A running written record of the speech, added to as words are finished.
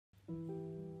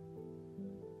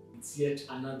It's yet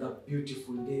another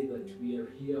beautiful day that we are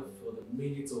here for the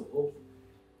Minutes of Hope.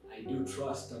 I do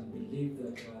trust and believe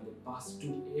that the past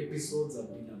 2 episodes have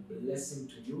been a blessing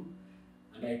to you.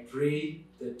 And I pray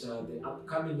that the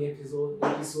upcoming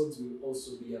episodes will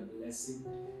also be a blessing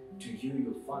to you,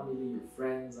 your family, your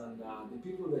friends, and the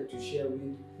people that you share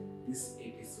with these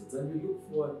episodes. And we look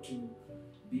forward to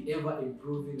be ever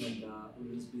improving and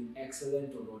always being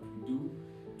excellent on what we do.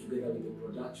 Together with the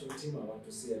production team, I want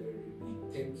to say a very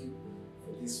big thank you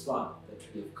for this far that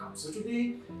we have come. So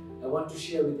today, I want to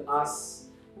share with us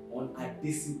on a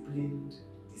disciplined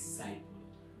disciple.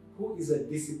 Who is a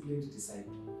disciplined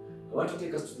disciple? I want to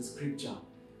take us to the scripture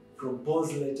from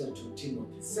Paul's letter to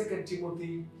Timothy, 2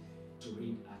 Timothy, to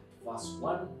read at verse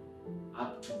 1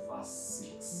 up to verse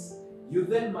 6. You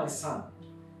then, my son,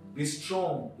 be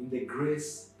strong in the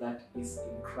grace that is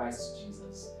in Christ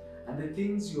Jesus, and the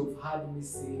things you have heard me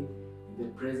say in the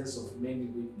presence of many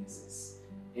witnesses.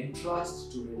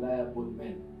 Entrust to reliable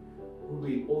men who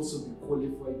will also be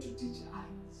qualified to teach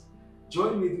others.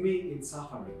 Join with me in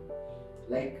suffering,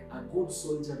 like a good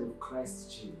soldier of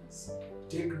Christ Jesus.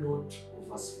 Take note of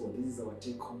verse 4. This is our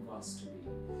take-home verse today.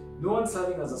 No one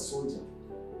serving as a soldier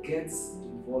gets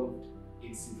involved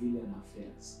in civilian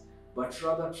affairs, but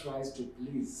rather tries to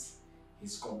please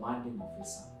his commanding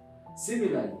officer.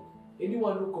 Similarly,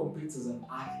 anyone who competes as an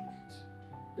athlete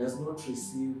does not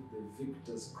receive the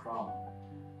victor's crown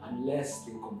unless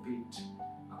they compete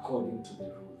according to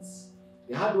the rules.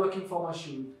 The hard-working farmer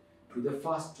should be the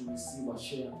first to receive a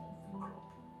share of the crop.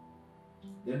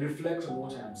 Then reflect on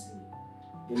what I am saying.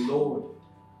 The Lord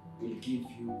will give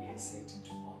you insight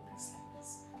into all these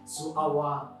things. So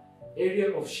our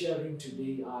area of sharing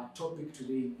today, our topic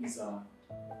today is a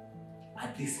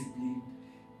disciplined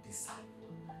disciple.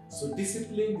 So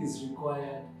discipline is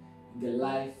required in the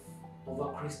life of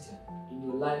a Christian, in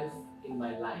your life, in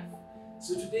my life.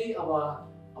 So today our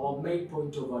main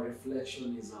point of our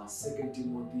reflection is 2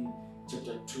 Timothy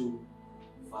chapter 2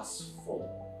 verse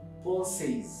 4. Paul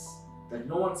says that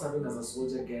no one serving as a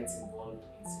soldier gets involved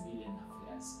in civilian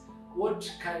affairs.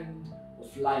 What kind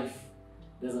of life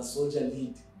does a soldier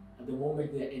lead at the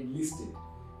moment they are enlisted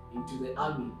into the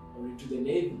army or into the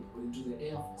navy or into the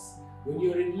air force? When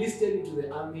you're enlisted into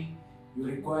the army, you're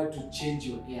required to change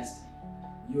your hairstyle.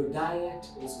 Your diet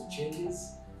also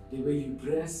changes, the way you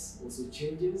dress also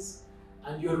changes,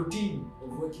 and your routine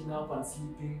of waking up and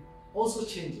sleeping also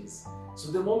changes.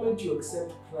 So the moment you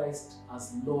accept Christ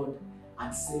as Lord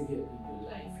and Savior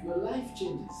in your life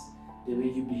changes. The way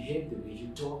you behave, the way you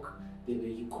talk, the way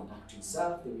you conduct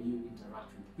yourself, the way you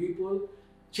interact with people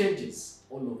changes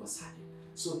all of a sudden.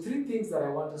 So 3 things that I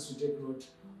want us to take note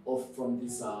of from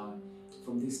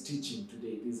this teaching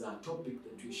today. This is a topic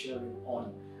that we're sharing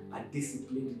on a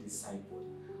disciplined disciple.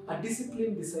 A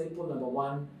disciplined disciple, number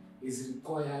 1, is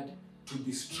required to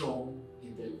be strong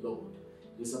in the Lord.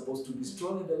 You're supposed to be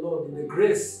strong in the Lord, in the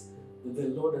grace that the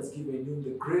Lord has given you, in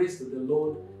the grace that the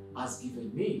Lord has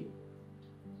given me.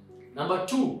 Number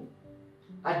 2,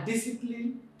 a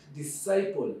disciplined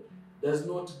disciple does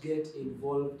not get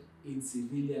involved in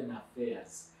civilian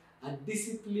affairs. A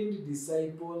disciplined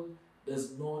disciple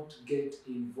does not get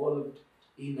involved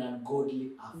in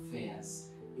ungodly affairs,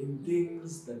 in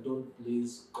things that don't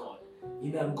please God,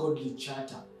 in ungodly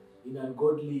chatter, in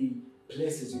ungodly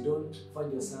places. You don't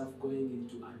find yourself going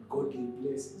into ungodly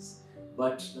places.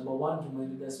 But number 1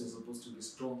 reminded us we're supposed to be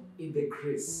strong in the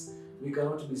grace. We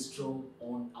cannot be strong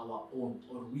on our own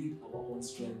or with our own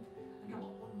strength and our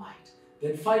own might.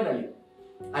 Then finally,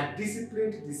 a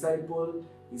disciplined disciple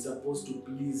is supposed to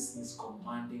please his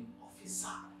commanding officer.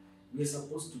 We are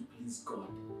supposed to please God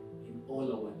in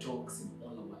all our talks, in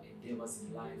all our endeavors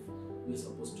in life. We are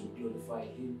supposed to glorify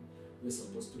Him. We are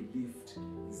supposed to lift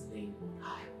His name on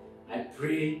high. I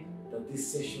pray that these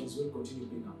sessions will continue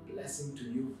being a blessing to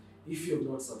you. If you have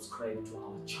not subscribed to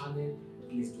our channel,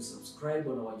 please do subscribe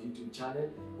on our YouTube channel.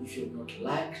 If you have not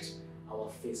liked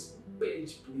our Facebook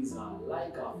page, please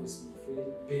like our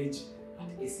Facebook page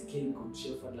at ACK Good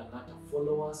Shepherd Langata.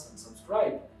 Follow us and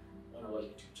subscribe on our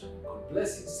YouTube channel. God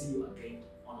bless you. See you again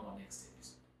on our next day.